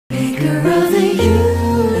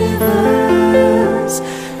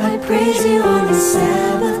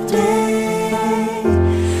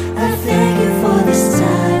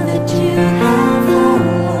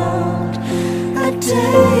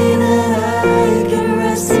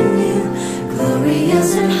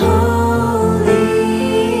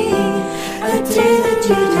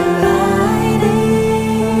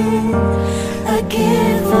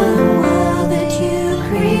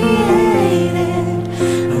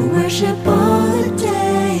worship all the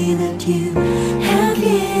day that you have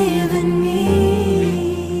given me.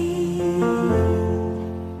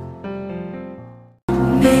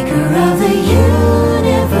 Maker of the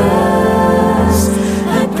universe,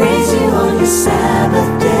 I praise you on your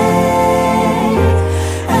Sabbath day.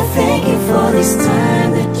 I thank you for this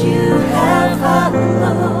time that you have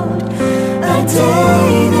hallowed, a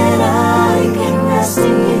day that I can rest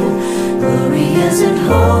in you, glorious and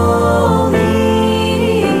holy,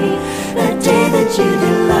 a day that you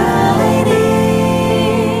delight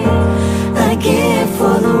in, a gift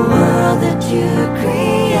for the world that you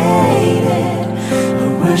created. I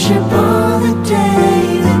worship all the day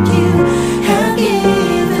that you have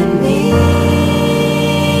given me.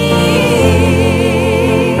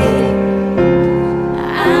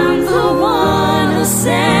 I'm the one who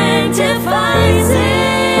sanctifies it.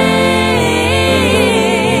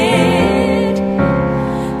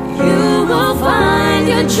 You will find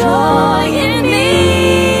your joy in me.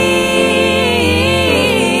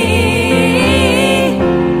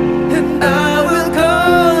 And I will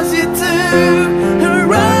cause you to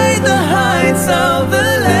ride the heights of the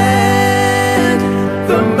land.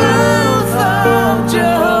 The mouth of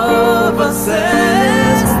Jehovah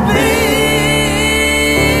says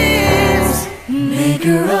this.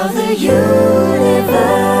 Maker of the universe,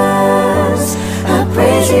 I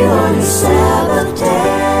praise you on your Sabbath day.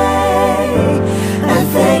 I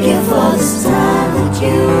thank you for this time that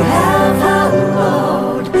you have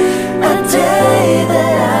hallowed, a day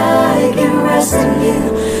that I can rest in you,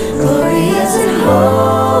 glorious and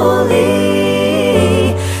holy,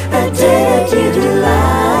 a day that you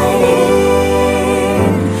delight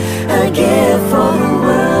in, a gift for the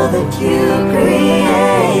world that you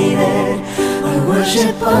created. I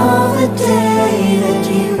worship all the day that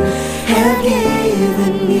you have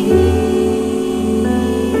given me.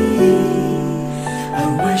 I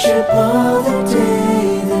worship all the day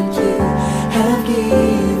that you have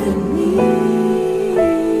given me.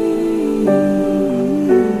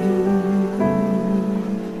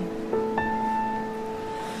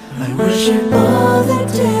 I worship all the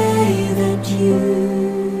day that you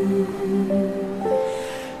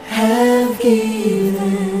have given me.